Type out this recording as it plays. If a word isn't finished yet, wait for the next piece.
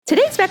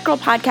Today's VETgirl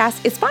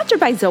podcast is sponsored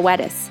by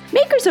Zoetis,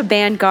 makers of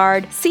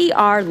Vanguard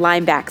CR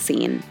Lyme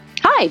vaccine.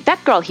 Hi,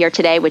 VETgirl here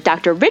today with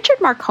Dr.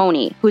 Richard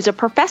Marconi, who's a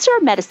professor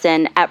of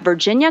medicine at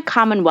Virginia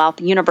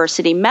Commonwealth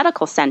University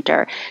Medical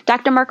Center.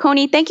 Dr.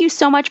 Marconi, thank you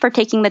so much for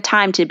taking the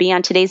time to be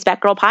on today's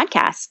VETgirl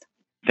podcast.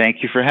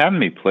 Thank you for having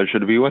me. Pleasure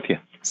to be with you.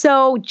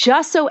 So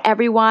just so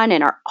everyone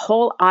and our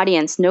whole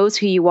audience knows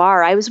who you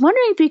are, I was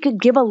wondering if you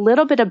could give a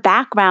little bit of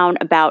background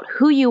about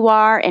who you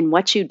are and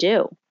what you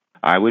do.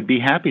 I would be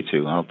happy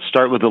to. I'll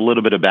start with a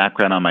little bit of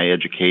background on my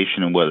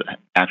education and what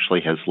actually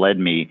has led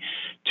me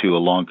to a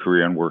long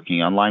career in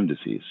working on Lyme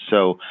disease.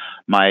 So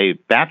my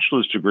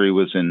bachelor's degree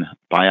was in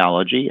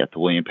biology at the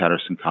William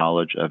Patterson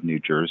College of New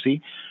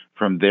Jersey.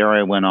 From there,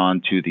 I went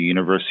on to the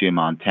University of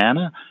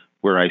Montana,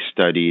 where I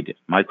studied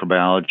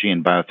microbiology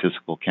and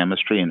biophysical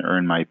chemistry and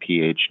earned my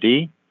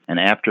PhD. And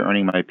after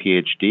earning my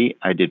PhD,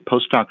 I did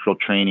postdoctoral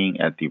training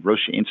at the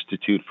Roche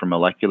Institute for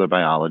Molecular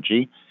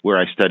Biology, where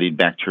I studied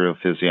bacterial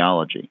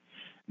physiology.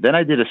 Then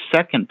I did a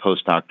second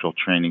postdoctoral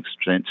training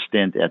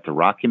stint at the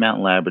Rocky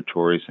Mountain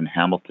Laboratories in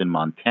Hamilton,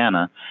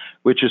 Montana,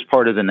 which is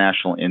part of the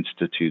National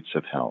Institutes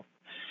of Health.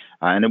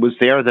 And it was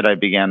there that I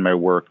began my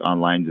work on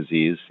Lyme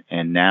disease,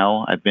 and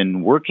now I've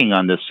been working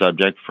on this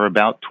subject for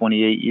about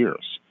 28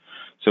 years.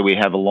 So we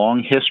have a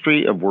long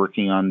history of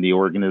working on the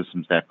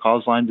organisms that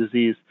cause Lyme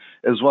disease,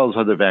 as well as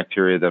other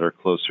bacteria that are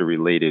closely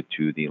related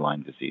to the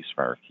Lyme disease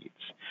spirochetes.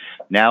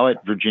 Now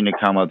at Virginia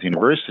Commonwealth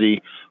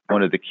University,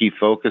 one of the key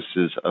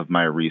focuses of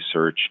my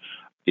research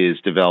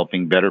is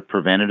developing better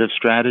preventative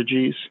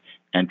strategies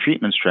and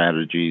treatment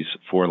strategies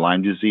for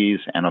Lyme disease,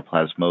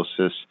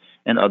 anaplasmosis,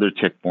 and other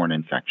tick-borne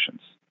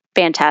infections.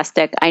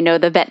 Fantastic. I know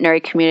the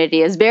veterinary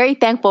community is very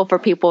thankful for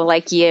people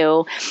like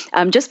you,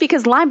 just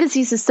because Lyme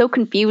disease is so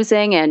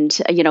confusing and,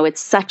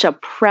 it's such a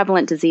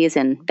prevalent disease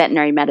in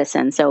veterinary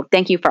medicine. So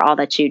thank you for all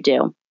that you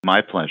do.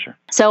 My pleasure.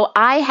 So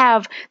I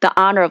have the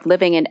honor of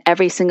living in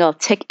every single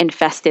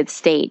tick-infested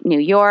state: New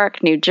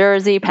York, New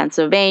Jersey,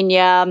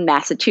 Pennsylvania,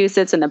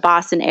 Massachusetts, and the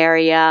Boston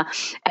area.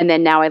 And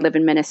then now I live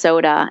in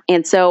Minnesota.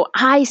 And so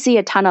I see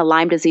a ton of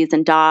Lyme disease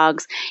in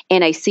dogs,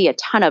 and I see a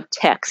ton of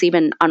ticks,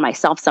 even on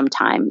myself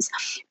sometimes.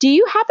 Do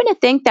you happen to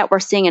think that we're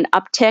seeing an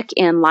uptick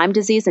in Lyme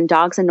disease in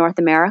dogs in North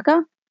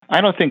America? I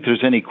don't think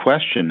there's any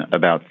question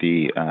about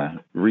the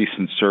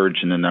recent surge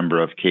in the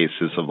number of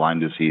cases of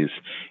Lyme disease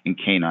in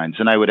canines.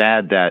 And I would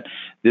add that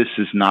this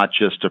is not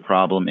just a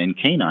problem in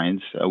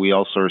canines. We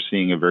also are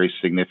seeing a very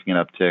significant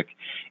uptick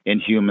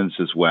in humans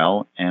as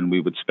well. And we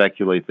would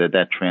speculate that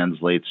that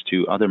translates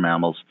to other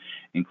mammals,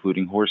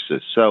 including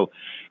horses. So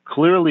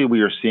clearly we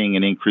are seeing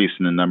an increase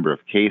in the number of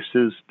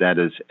cases. That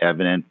is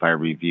evident by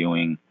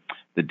reviewing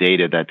the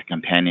data that the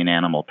Companion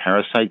Animal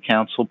Parasite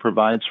Council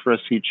provides for us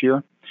each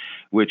year,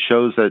 which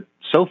shows that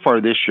so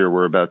far this year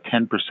we're about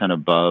 10%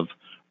 above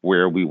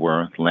where we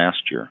were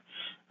last year.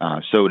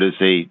 So it is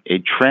a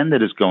trend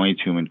that is going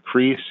to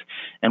increase.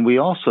 And we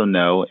also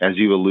know, as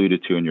you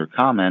alluded to in your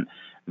comment,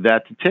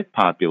 that the tick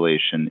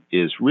population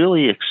is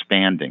really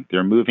expanding.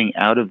 They're moving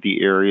out of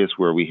the areas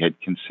where we had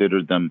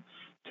considered them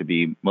to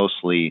be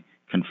mostly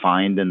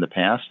confined in the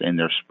past, and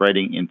they're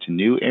spreading into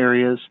new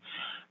areas.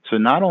 So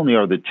not only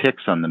are the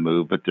ticks on the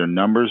move, but their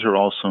numbers are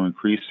also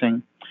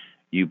increasing.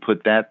 You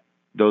put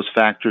those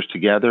factors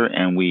together,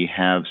 and we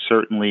have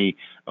certainly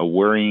a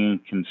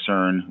worrying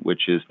concern,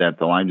 which is that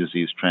the Lyme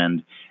disease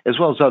trend, as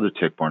well as other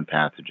tick-borne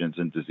pathogens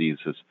and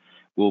diseases,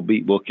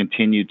 will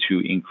continue to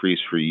increase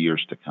for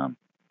years to come.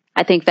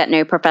 I think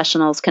veterinary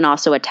professionals can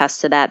also attest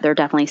to that. They're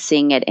definitely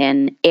seeing it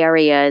in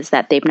areas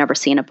that they've never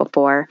seen it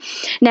before.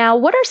 Now,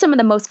 what are some of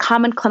the most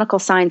common clinical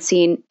signs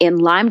seen in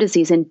Lyme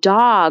disease in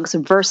dogs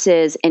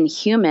versus in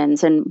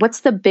humans? And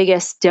what's the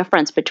biggest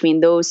difference between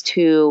those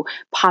two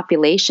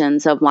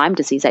populations of Lyme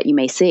disease that you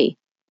may see?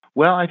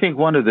 Well, I think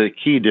one of the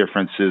key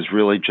differences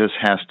really just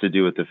has to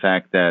do with the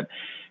fact that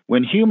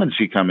when humans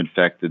become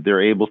infected,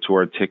 they're able to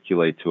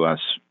articulate to us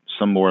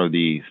some more of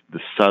the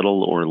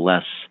subtle or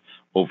less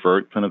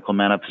overt clinical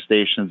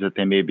manifestations that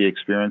they may be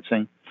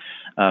experiencing.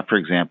 For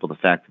example, the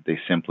fact that they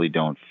simply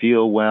don't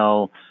feel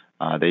well,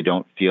 they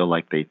don't feel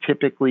like they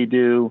typically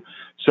do.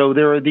 So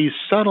there are these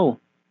subtle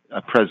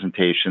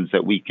presentations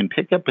that we can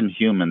pick up in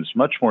humans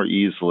much more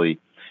easily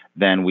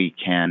than we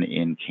can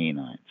in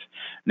canines.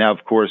 Now,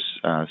 of course,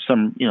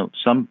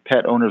 some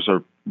pet owners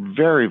are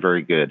very,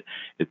 very good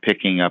at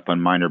picking up on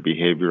minor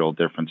behavioral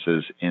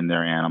differences in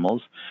their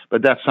animals,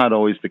 but that's not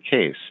always the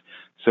case.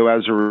 So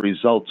as a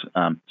result,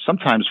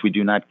 sometimes we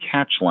do not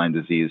catch Lyme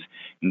disease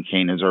in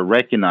canines or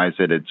recognize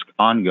that it's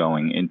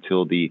ongoing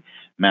until the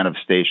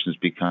manifestations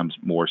becomes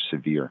more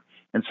severe.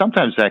 And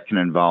sometimes that can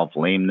involve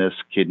lameness,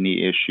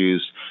 kidney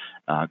issues,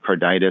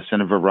 carditis,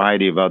 and a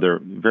variety of other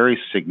very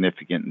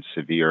significant and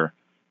severe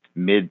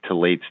mid to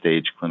late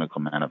stage clinical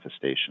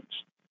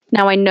manifestations.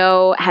 Now, I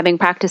know, having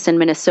practiced in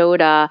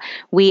Minnesota,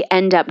 we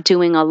end up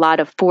doing a lot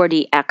of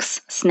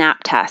 40X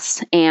SNAP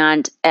tests,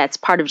 and it's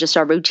part of just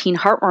our routine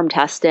heartworm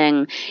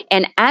testing.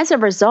 And as a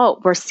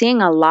result, we're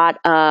seeing a lot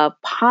of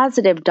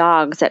positive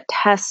dogs that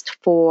test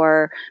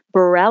for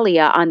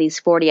Borrelia on these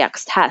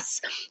 40X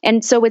tests.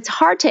 And so it's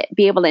hard to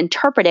be able to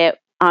interpret it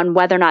on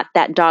whether or not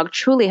that dog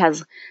truly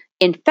has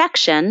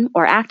infection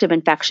or active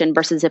infection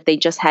versus if they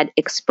just had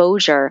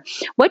exposure.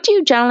 What do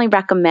you generally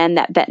recommend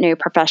that veterinary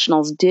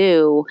professionals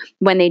do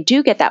when they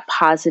do get that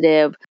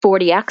positive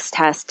 40X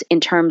test in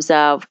terms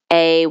of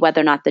A,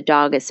 whether or not the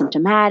dog is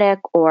symptomatic,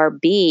 or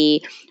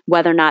B,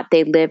 whether or not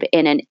they live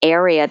in an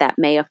area that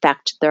may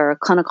affect their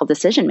clinical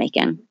decision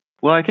making?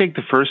 Well, I think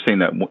the first thing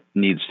that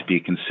needs to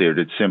be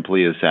considered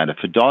simply is that if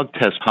a dog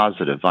tests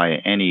positive via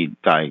any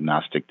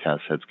diagnostic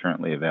test that's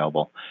currently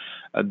available,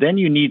 then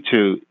you need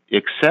to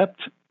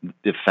accept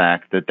the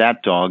fact that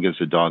that dog is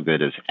a dog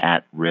that is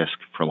at risk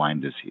for Lyme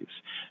disease.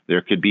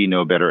 There could be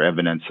no better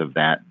evidence of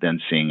that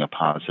than seeing a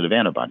positive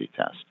antibody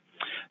test.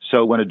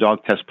 So when a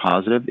dog tests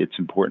positive, it's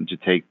important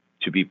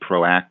to be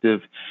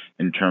proactive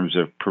in terms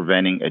of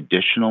preventing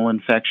additional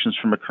infections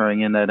from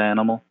occurring in that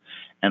animal,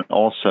 and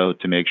also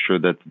to make sure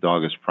that the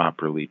dog is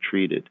properly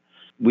treated.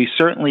 We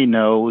certainly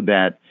know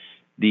that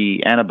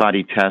the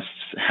antibody tests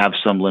have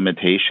some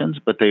limitations,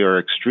 but they are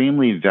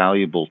extremely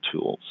valuable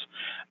tools.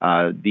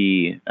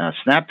 The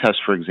SNAP test,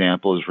 for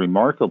example, is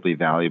remarkably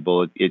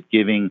valuable at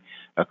giving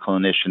a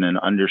clinician an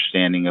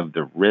understanding of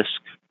the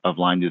risk of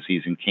Lyme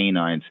disease in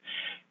canines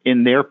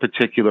in their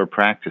particular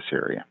practice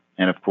area.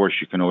 And of course,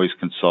 you can always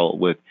consult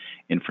with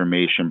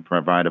information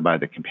provided by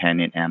the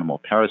Companion Animal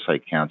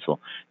Parasite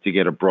Council to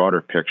get a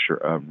broader picture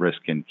of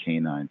risk in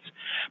canines.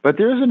 But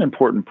there is an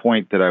important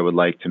point that I would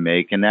like to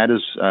make, and that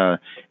is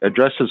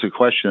addresses a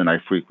question that I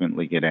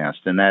frequently get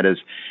asked, and that is,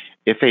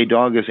 if a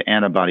dog is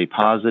antibody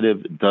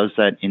positive, does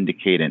that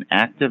indicate an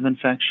active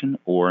infection,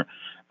 or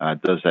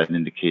does that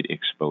indicate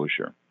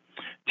exposure?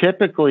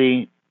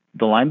 Typically,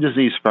 the Lyme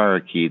disease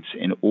spirochetes,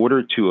 in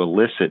order to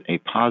elicit a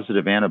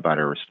positive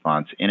antibody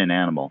response in an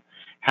animal,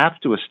 have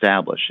to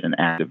establish an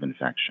active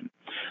infection.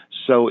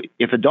 So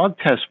if a dog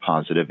tests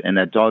positive and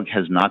that dog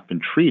has not been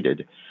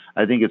treated,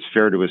 I think it's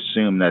fair to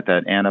assume that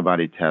that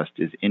antibody test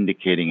is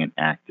indicating an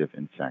active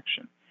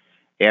infection.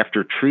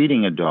 After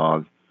treating a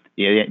dog,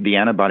 the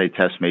antibody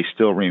test may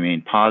still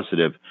remain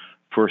positive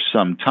for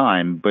some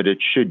time, but it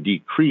should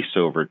decrease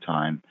over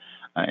time.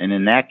 And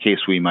in that case,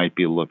 we might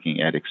be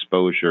looking at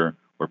exposure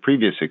or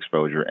previous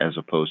exposure as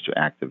opposed to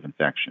active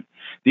infection.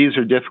 These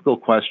are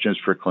difficult questions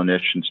for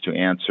clinicians to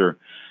answer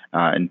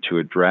and to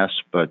address,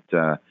 but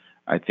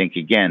I think,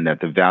 again,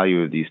 that the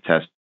value of these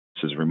tests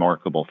is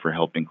remarkable for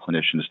helping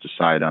clinicians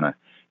decide on a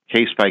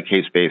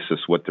case-by-case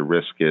basis what the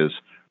risk is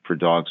for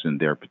dogs in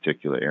their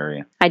particular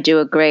area. I do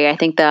agree. I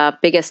think the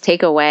biggest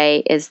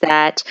takeaway is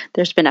that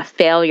there's been a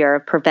failure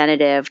of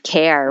preventative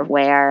care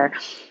where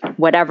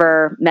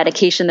whatever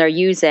medication they're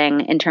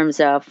using in terms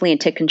of flea and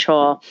tick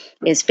control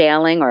is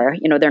failing, or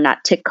they're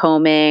not tick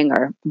combing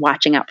or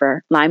watching out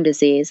for Lyme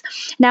disease.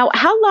 Now,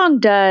 how long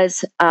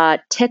does a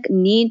tick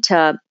need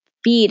to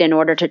feed in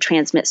order to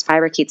transmit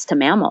spirochetes to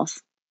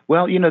mammals?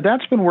 Well,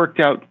 that's been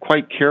worked out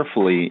quite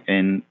carefully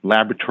in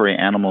laboratory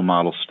animal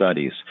model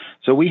studies.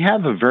 So we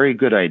have a very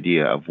good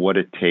idea of what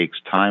it takes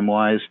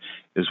time-wise,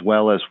 as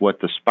well as what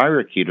the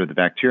spirochete or the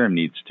bacterium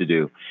needs to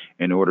do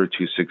in order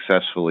to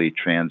successfully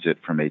transit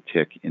from a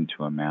tick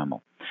into a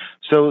mammal.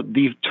 So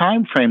the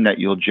time frame that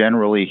you'll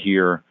generally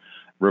hear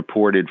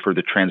reported for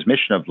the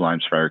transmission of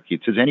Lyme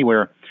spirochetes is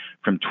anywhere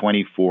from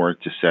 24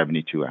 to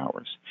 72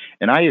 hours.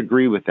 And I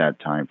agree with that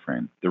time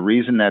frame. The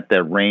reason that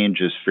range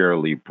is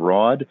fairly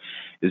broad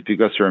is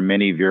because there are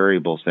many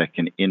variables that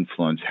can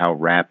influence how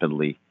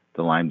rapidly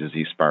the Lyme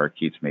disease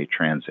spirochetes may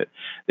transit.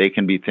 They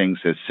can be things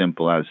as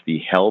simple as the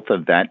health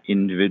of that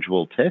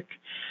individual tick,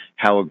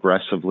 how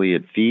aggressively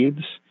it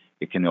feeds.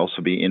 It can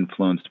also be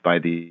influenced by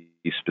the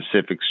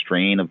specific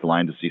strain of the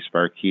Lyme disease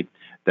spirochete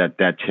that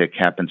tick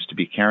happens to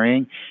be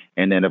carrying.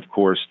 And then, of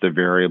course, the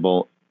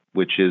variable,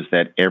 which is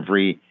that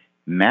every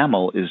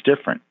mammal is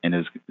different and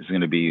is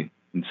going to be,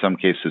 in some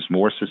cases,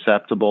 more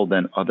susceptible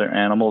than other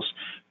animals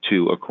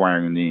to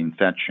acquiring the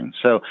infection.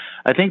 So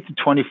I think the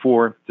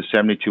 24 to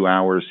 72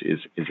 hours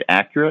is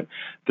accurate.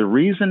 The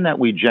reason that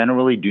we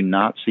generally do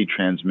not see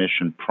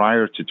transmission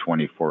prior to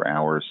 24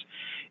 hours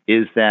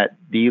is that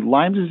the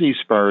Lyme disease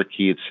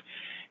spirochetes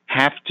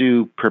have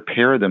to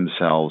prepare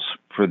themselves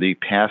for the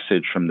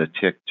passage from the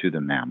tick to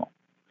the mammal.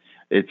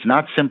 It's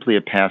not simply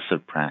a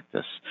passive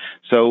practice.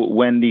 So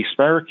when the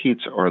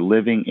spirochetes are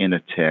living in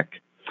a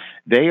tick,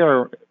 they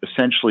are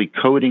essentially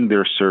coating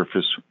their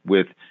surface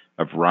with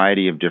a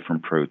variety of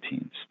different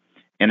proteins.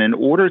 And in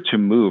order to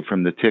move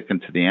from the tick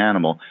into the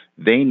animal,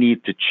 they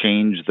need to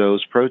change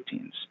those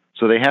proteins.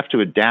 So they have to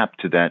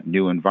adapt to that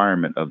new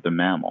environment of the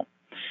mammal.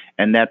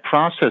 And that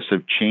process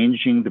of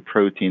changing the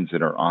proteins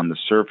that are on the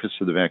surface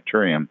of the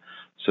bacterium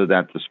so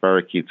that the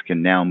spirochetes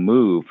can now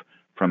move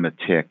from a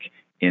tick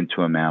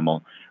into a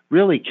mammal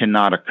really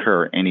cannot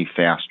occur any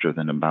faster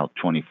than about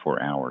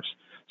 24 hours.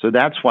 So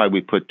that's why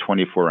we put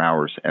 24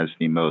 hours as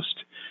the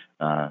most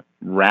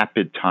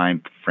rapid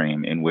time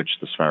frame in which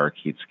the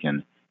spirochetes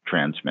can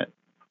transmit.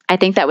 I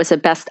think that was the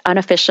best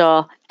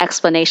unofficial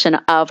explanation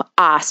of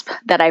OSP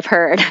that I've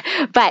heard.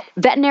 But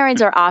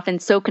veterinarians are often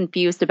so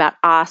confused about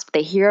OSP.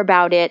 They hear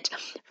about it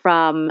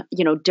from,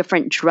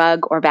 different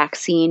drug or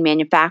vaccine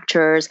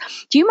manufacturers.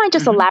 Do you mind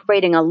just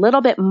elaborating a little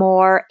bit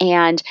more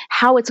and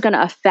how it's going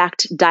to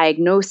affect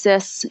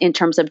diagnosis in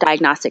terms of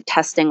diagnostic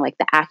testing like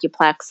the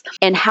Acuplex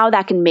and how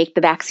that can make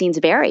the vaccines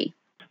vary?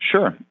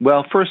 Sure.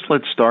 Well, first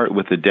let's start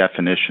with the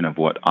definition of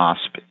what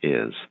OSP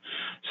is.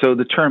 So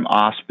the term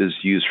OSP is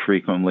used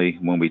frequently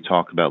when we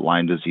talk about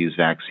Lyme disease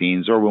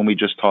vaccines or when we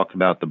just talk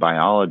about the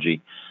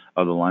biology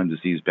of the Lyme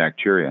disease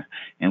bacteria.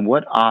 And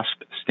what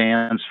OSP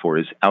stands for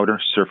is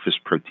outer surface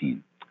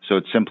protein. So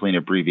it's simply an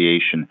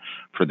abbreviation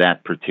for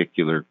that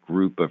particular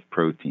group of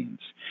proteins.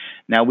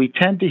 Now, we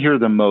tend to hear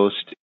the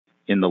most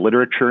in the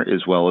literature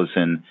as well as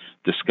in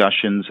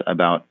discussions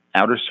about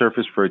outer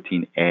surface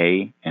protein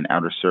A and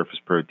outer surface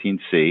protein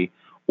C,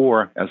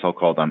 or as I'll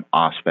call them,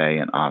 OSP-A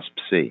and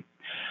OSP-C.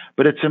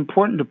 But it's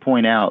important to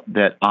point out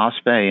that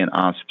OSP-A and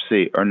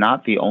OSP-C are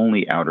not the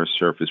only outer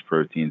surface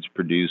proteins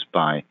produced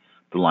by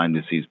the Lyme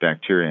disease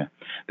bacteria.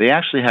 They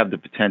actually have the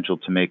potential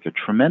to make a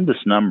tremendous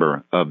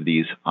number of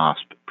these OSP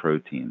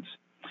proteins.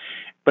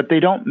 But they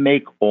don't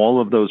make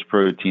all of those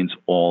proteins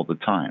all the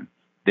time.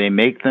 They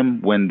make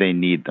them when they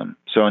need them.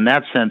 So in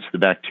that sense, the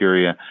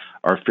bacteria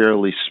are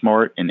fairly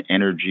smart and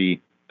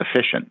energy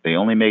efficient. They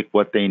only make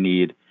what they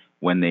need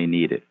when they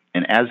need it.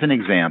 And as an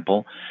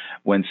example,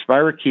 when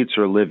spirochetes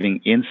are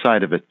living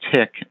inside of a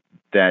tick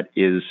that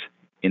is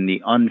in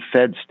the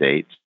unfed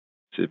state,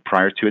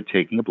 prior to it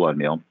taking a blood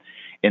meal,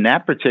 in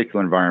that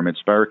particular environment,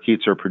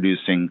 spirochetes are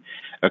producing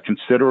a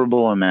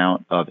considerable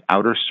amount of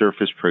outer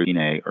surface protein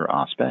A or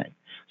OSP-A.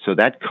 So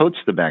that coats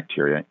the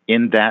bacteria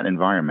in that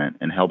environment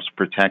and helps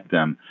protect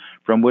them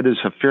from what is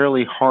a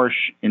fairly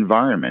harsh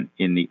environment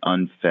in the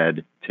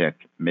unfed tick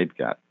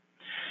midgut.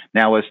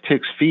 Now, as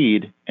ticks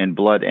feed and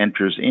blood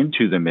enters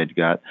into the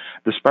midgut,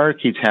 the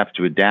spirochetes have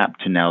to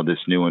adapt to now this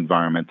new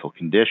environmental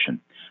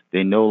condition.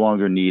 They no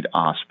longer need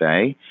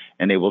OSP-A,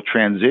 and they will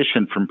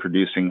transition from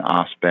producing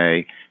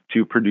OSP-A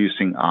to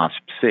producing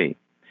OSP-C.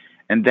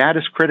 And that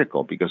is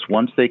critical because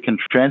once they can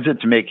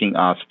transit to making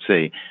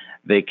OSP-C,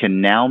 they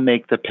can now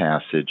make the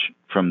passage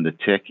from the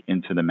tick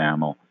into the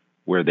mammal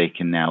where they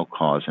can now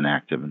cause an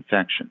active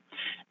infection.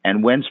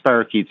 And when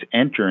spirochetes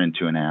enter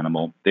into an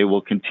animal, they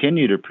will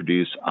continue to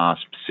produce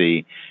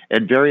OSP-C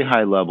at very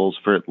high levels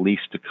for at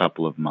least a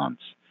couple of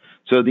months.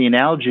 So the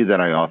analogy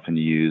that I often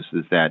use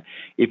is that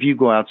if you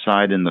go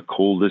outside in the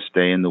coldest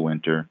day in the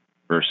winter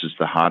versus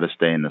the hottest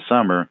day in the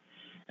summer,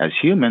 as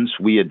humans,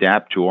 we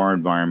adapt to our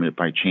environment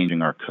by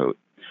changing our coat.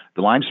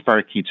 The Lyme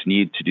spirochetes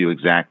need to do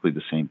exactly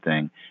the same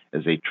thing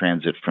as they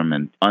transit from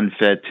an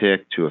unfed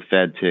tick to a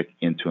fed tick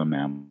into a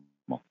mammal.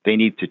 They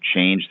need to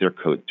change their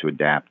coat to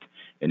adapt,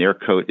 and their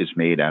coat is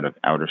made out of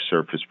outer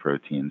surface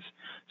proteins.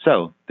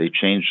 So they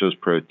change those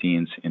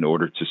proteins in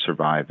order to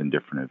survive in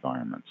different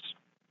environments.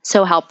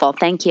 So helpful.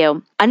 Thank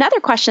you. Another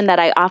question that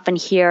I often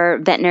hear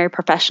veterinary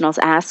professionals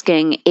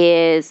asking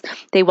is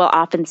they will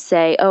often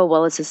say, oh,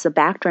 well, is this a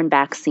Bactrim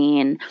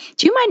vaccine?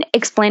 Do you mind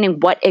explaining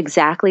what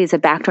exactly is a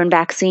Bactrim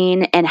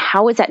vaccine and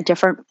how is that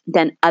different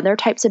than other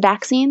types of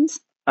vaccines?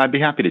 I'd be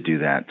happy to do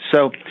that.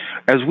 So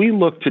as we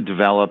look to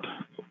develop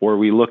or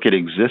we look at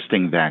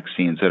existing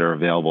vaccines that are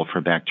available for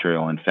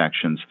bacterial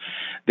infections,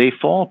 they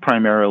fall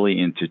primarily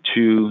into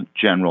two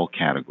general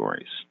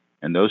categories.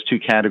 And those two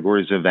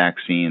categories of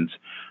vaccines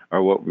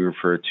are what we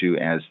refer to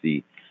as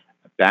the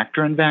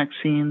Bactrim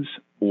vaccines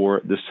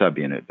or the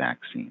subunit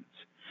vaccines.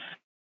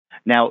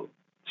 Now,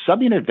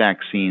 subunit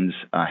vaccines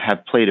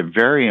have played a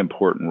very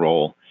important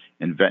role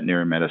in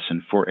veterinary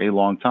medicine for a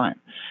long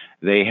time.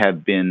 They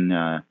have been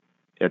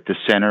at the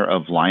center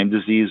of Lyme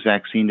disease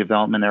vaccine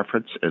development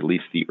efforts, at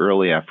least the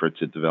early efforts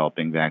at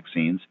developing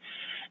vaccines.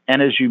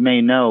 And as you may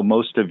know,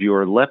 most of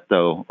your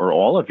lepto or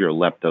all of your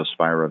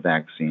leptospira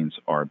vaccines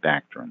are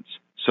Bactrims.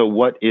 So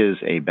what is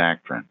a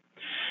Bactrim?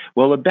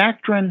 Well, a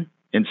Bactrim,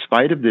 in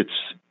spite of its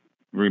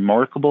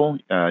remarkable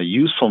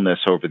usefulness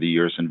over the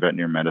years in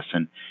veterinary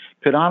medicine,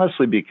 could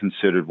honestly be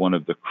considered one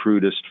of the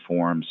crudest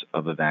forms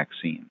of a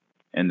vaccine.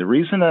 And the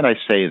reason that I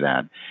say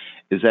that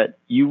is that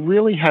you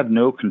really have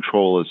no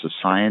control as a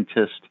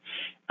scientist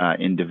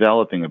in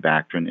developing a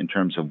Bactrim in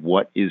terms of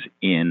what is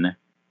in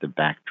the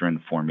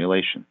Bactrim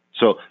formulation.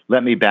 So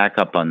let me back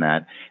up on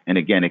that and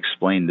again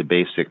explain the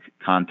basic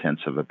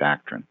contents of a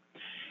Bactrim.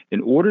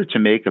 In order to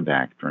make a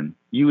Bactrim,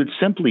 you would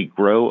simply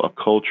grow a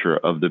culture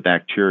of the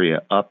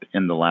bacteria up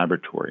in the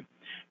laboratory.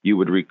 You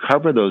would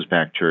recover those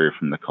bacteria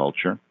from the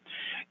culture.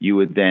 You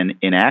would then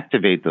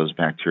inactivate those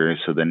bacteria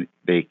so that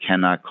they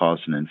cannot cause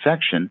an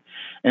infection,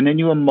 and then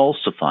you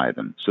emulsify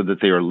them so that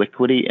they are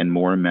liquidy and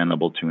more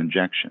amenable to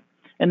injection.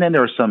 And then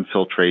there are some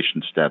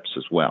filtration steps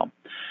as well.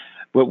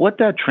 But what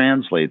that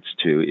translates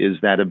to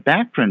is that a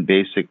Bactrim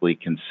basically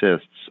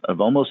consists of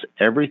almost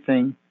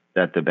everything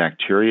that the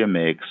bacteria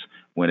makes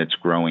when it's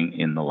growing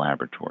in the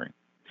laboratory.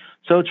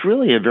 So it's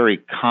really a very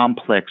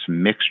complex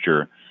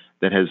mixture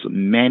that has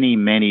many,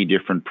 many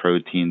different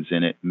proteins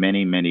in it,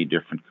 many, many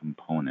different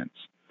components.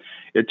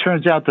 It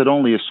turns out that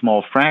only a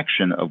small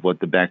fraction of what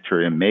the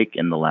bacteria make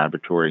in the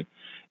laboratory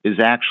is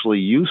actually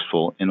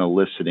useful in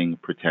eliciting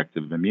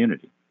protective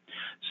immunity.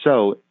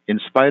 So, in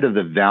spite of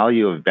the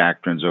value of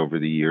bacterins over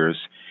the years,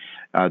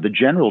 the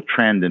general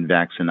trend in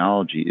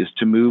vaccinology is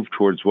to move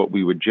towards what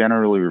we would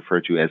generally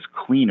refer to as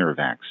cleaner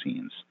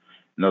vaccines.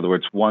 In other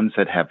words, ones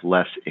that have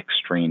less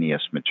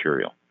extraneous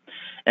material.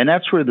 And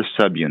that's where the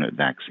subunit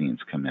vaccines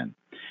come in.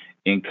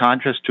 In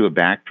contrast to a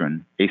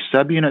bacterin, a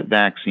subunit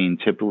vaccine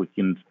typically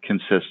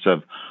consists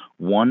of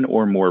one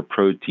or more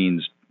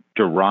proteins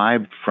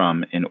derived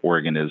from an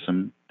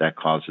organism that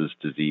causes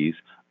disease,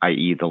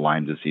 i.e. the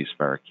Lyme disease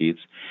spirochetes.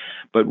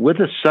 But with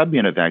a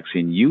subunit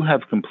vaccine, you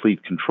have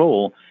complete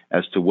control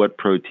as to what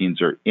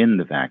proteins are in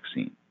the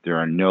vaccine. There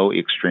are no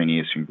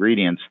extraneous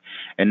ingredients,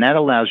 and that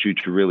allows you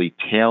to really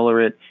tailor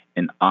it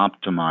and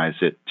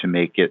optimize it to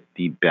make it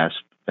the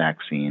best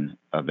vaccine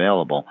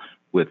available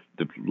with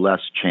the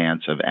less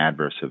chance of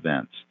adverse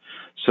events.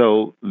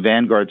 So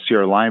Vanguard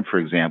CR Lyme, for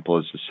example,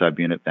 is a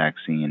subunit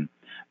vaccine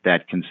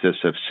that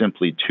consists of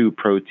simply two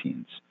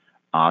proteins,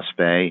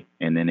 OspA,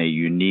 and then a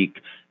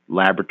unique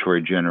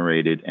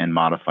laboratory-generated and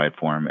modified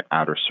form,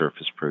 outer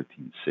surface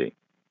protein C.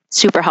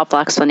 Super helpful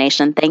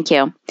explanation. Thank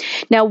you.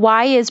 Now,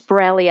 why is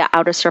Borrelia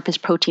outer surface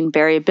protein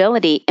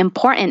variability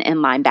important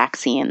in Lyme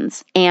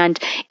vaccines? And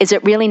is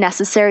it really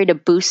necessary to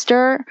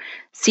booster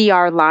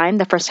CR Lyme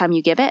the first time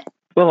you give it?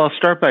 Well, I'll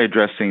start by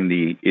addressing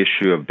the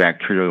issue of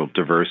bacterial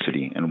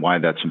diversity and why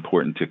that's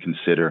important to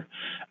consider,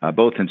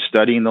 both in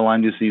studying the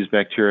Lyme disease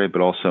bacteria,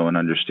 but also in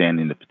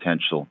understanding the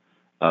potential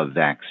of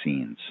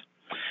vaccines.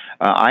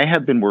 I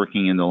have been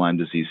working in the Lyme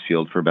disease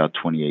field for about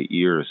 28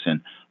 years,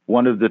 and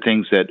one of the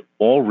things that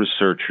all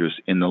researchers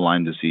in the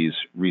Lyme disease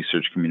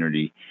research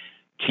community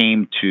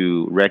came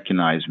to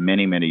recognize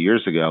many, many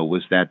years ago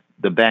was that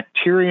the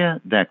bacteria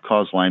that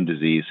cause Lyme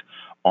disease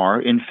are,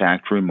 in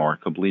fact,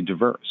 remarkably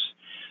diverse.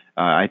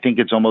 I think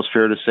it's almost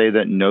fair to say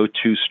that no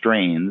two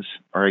strains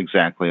are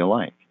exactly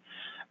alike.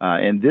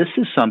 And this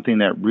is something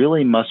that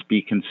really must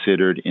be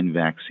considered in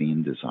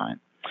vaccine design.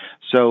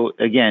 So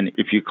again,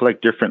 if you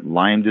collect different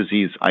Lyme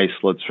disease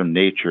isolates from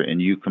nature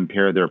and you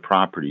compare their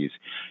properties,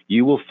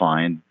 you will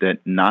find that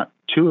not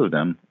two of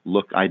them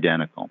look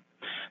identical.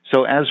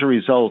 So as a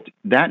result,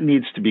 that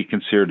needs to be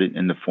considered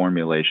in the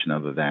formulation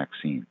of a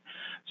vaccine.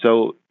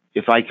 So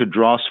if I could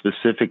draw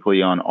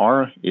specifically on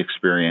our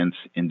experience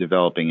in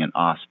developing an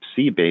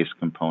OspC-based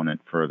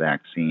component for a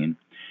vaccine,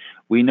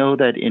 we know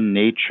that in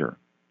nature,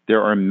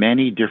 there are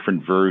many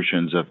different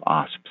versions of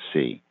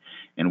OspC.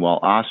 And while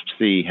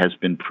OspC has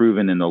been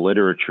proven in the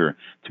literature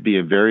to be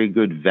a very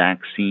good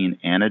vaccine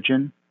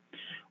antigen,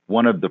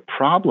 one of the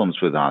problems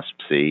with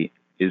OspC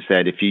is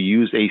that if you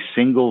use a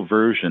single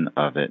version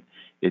of it,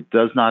 it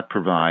does not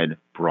provide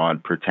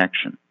broad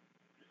protection.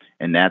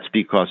 And that's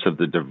because of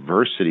the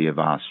diversity of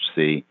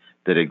OspC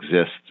that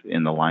exists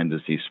in the Lyme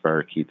disease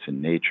spirochetes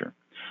in nature.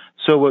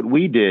 So what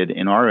we did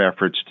in our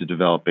efforts to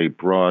develop a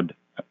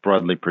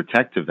broadly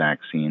protective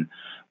vaccine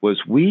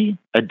was we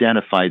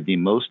identified the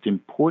most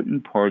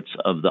important parts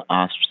of the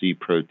OspC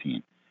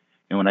protein.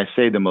 And when I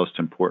say the most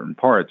important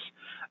parts,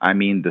 I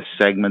mean the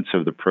segments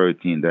of the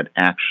protein that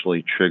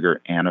actually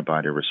trigger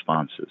antibody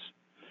responses.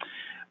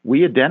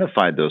 We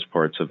identified those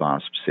parts of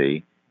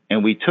OspC,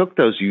 and we took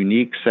those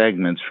unique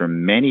segments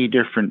from many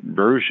different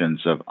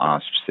versions of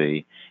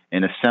OspC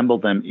and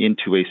assembled them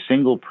into a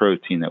single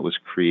protein that was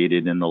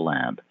created in the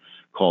lab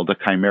called a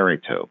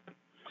chimeratome.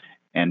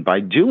 And by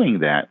doing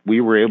that,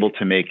 we were able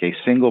to make a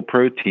single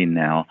protein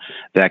now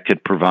that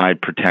could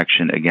provide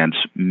protection against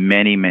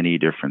many, many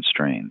different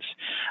strains.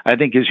 I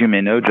think, as you may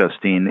know,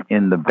 Justine,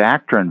 in the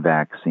bacterin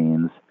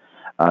vaccines,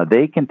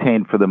 they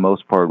contain, for the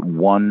most part,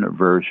 one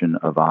version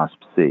of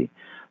OspC.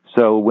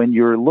 So when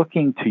you're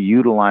looking to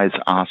utilize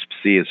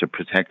OspC as a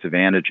protective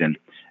antigen,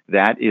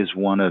 that is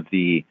one of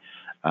the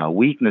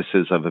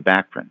weaknesses of a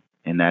bacterin,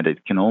 in that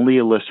it can only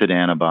elicit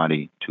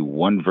antibody to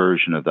one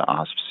version of the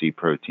OspC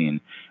protein,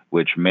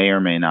 which may or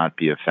may not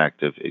be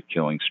effective at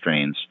killing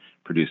strains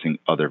producing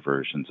other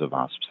versions of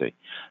OspC.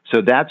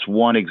 So that's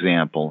one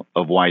example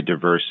of why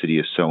diversity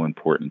is so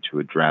important to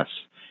address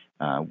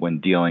when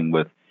dealing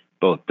with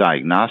both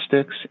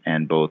diagnostics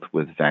and both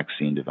with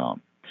vaccine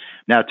development.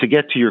 Now, to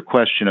get to your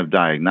question of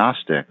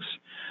diagnostics,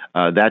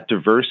 that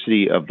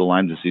diversity of the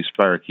Lyme disease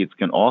spirochetes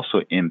can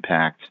also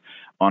impact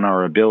on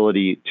our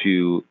ability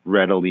to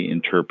readily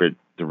interpret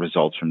the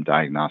results from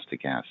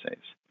diagnostic assays.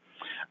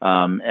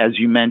 As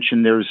you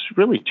mentioned, there's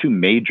really two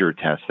major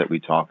tests that we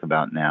talk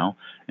about now,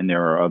 and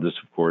there are others,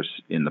 of course,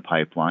 in the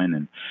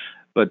pipeline.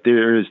 But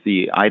there is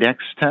the IDEX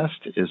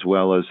test as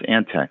well as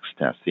Antex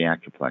test, the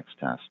Accuplex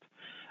test.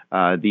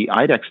 The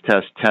IDEX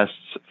test tests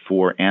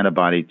for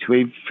antibody to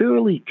a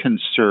fairly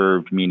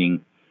conserved,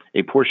 meaning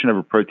a portion of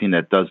a protein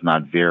that does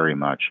not vary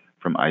much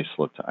from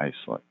isolate to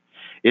isolate.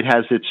 It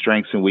has its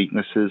strengths and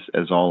weaknesses,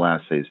 as all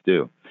assays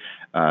do.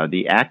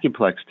 The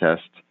Accuplex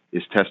test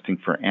is testing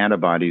for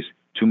antibodies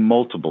to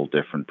multiple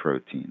different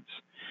proteins.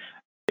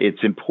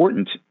 It's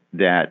important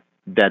that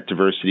that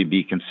diversity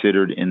be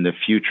considered in the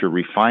future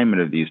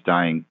refinement of these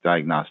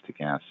diagnostic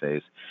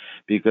assays,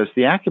 because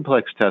the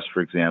Acuplex test,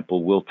 for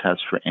example, will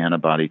test for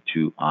antibody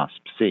to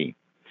OSP-C.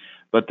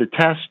 But the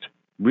test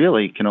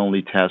really can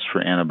only test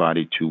for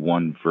antibody to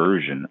one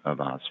version of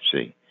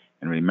OSP-C.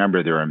 And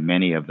remember, there are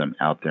many of them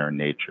out there in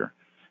nature.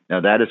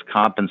 Now, that is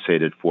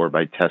compensated for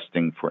by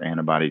testing for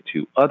antibody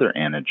to other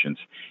antigens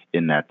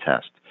in that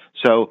test.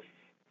 So,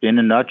 in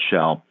a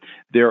nutshell,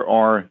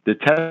 the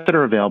tests that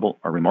are available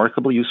are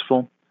remarkably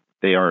useful.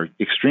 They are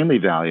extremely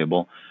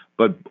valuable,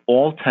 but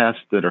all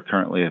tests that are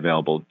currently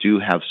available do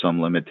have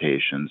some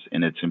limitations,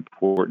 and it's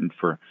important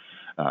for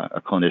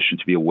a clinician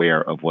to be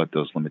aware of what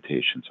those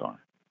limitations are.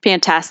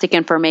 Fantastic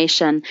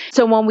information.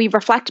 So when we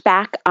reflect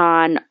back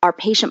on our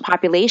patient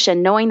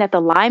population, knowing that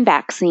the Lyme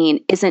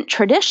vaccine isn't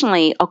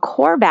traditionally a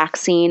core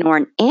vaccine or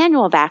an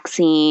annual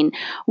vaccine,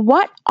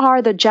 what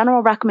are the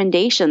general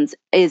recommendations?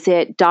 Is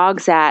it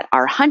dogs that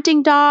are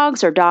hunting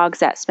dogs or dogs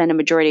that spend a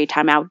majority of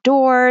time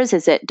outdoors?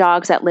 Is it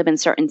dogs that live in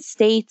certain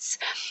states?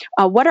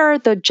 What are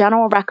the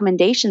general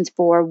recommendations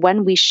for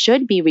when we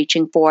should be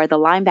reaching for the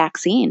Lyme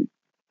vaccine?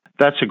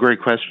 That's a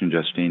great question,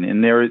 Justine.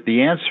 And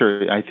the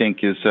answer, I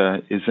think, is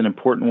an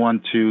important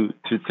one to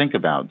think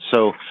about.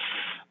 So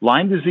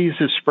Lyme disease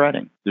is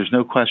spreading. There's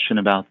no question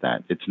about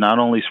that. It's not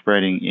only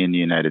spreading in the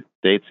United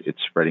States, it's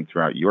spreading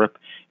throughout Europe.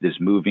 It is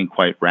moving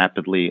quite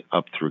rapidly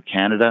up through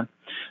Canada.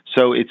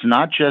 So it's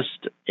not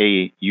just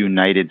a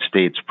United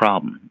States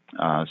problem.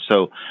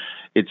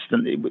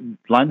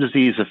 Lyme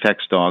disease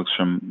affects dogs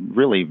from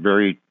really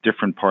very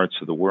different parts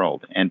of the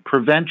world, and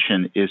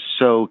prevention is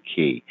so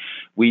key.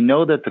 We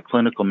know that the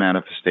clinical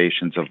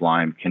manifestations of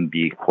Lyme can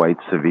be quite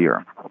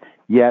severe,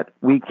 yet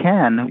with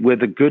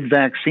a good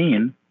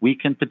vaccine, we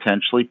can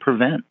potentially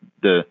prevent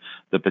the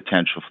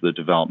potential for the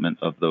development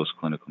of those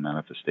clinical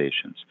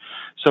manifestations.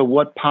 So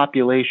what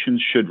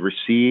populations should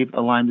receive a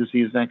Lyme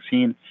disease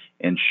vaccine,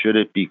 and should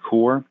it be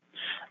core?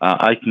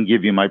 I can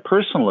give you my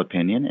personal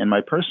opinion, and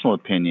my personal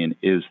opinion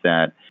is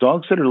that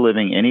dogs that are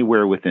living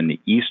anywhere within the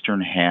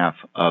eastern half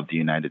of the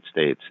United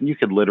States, and you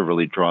could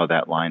literally draw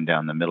that line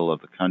down the middle of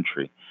the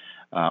country,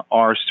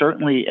 are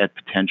certainly at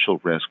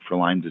potential risk for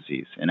Lyme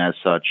disease, and as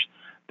such,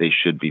 they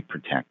should be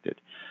protected.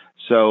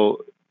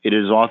 So it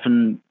is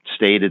often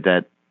stated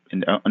that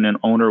an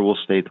owner will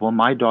state, well,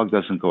 my dog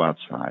doesn't go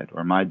outside,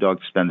 or my dog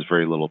spends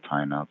very little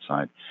time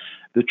outside.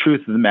 The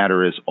truth of the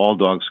matter is all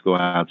dogs go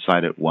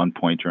outside at one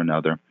point or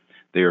another.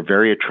 They are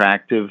very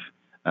attractive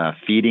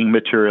feeding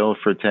material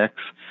for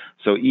ticks.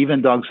 So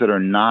even dogs that are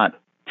not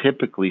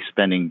typically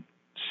spending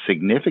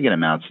significant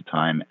amounts of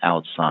time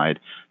outside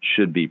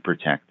should be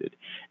protected.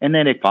 And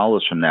then it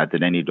follows from that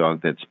any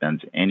dog that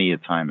spends any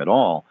time at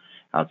all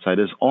outside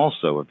is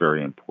also a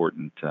very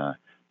important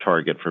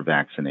target for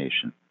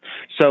vaccination.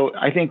 So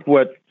I think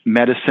what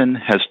medicine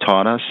has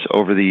taught us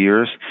over the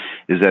years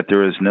is that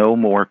there is no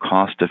more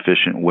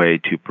cost-efficient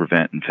way to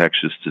prevent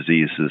infectious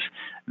diseases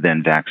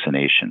than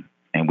vaccination.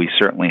 And we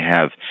certainly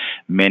have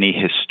many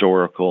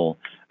historical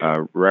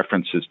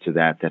references to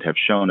that have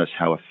shown us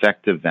how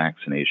effective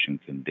vaccination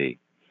can be.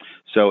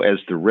 So as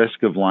the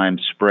risk of Lyme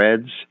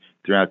spreads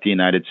throughout the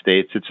United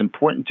States, it's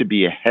important to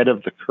be ahead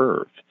of the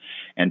curve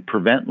and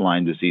prevent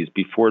Lyme disease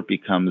before it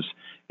becomes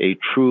a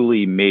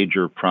truly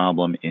major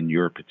problem in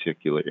your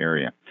particular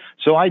area.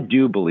 So I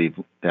do believe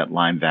that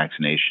Lyme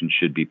vaccination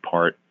should be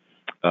part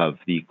of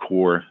the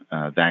core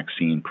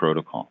vaccine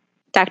protocol.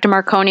 Dr.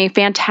 Marconi,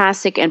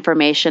 fantastic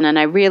information, and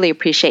I really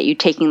appreciate you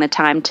taking the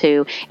time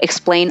to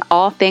explain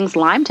all things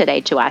Lyme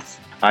today to us.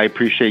 I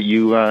appreciate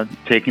you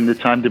taking the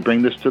time to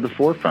bring this to the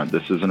forefront.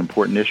 This is an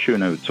important issue,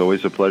 and it's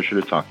always a pleasure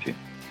to talk to you.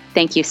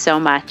 Thank you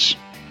so much.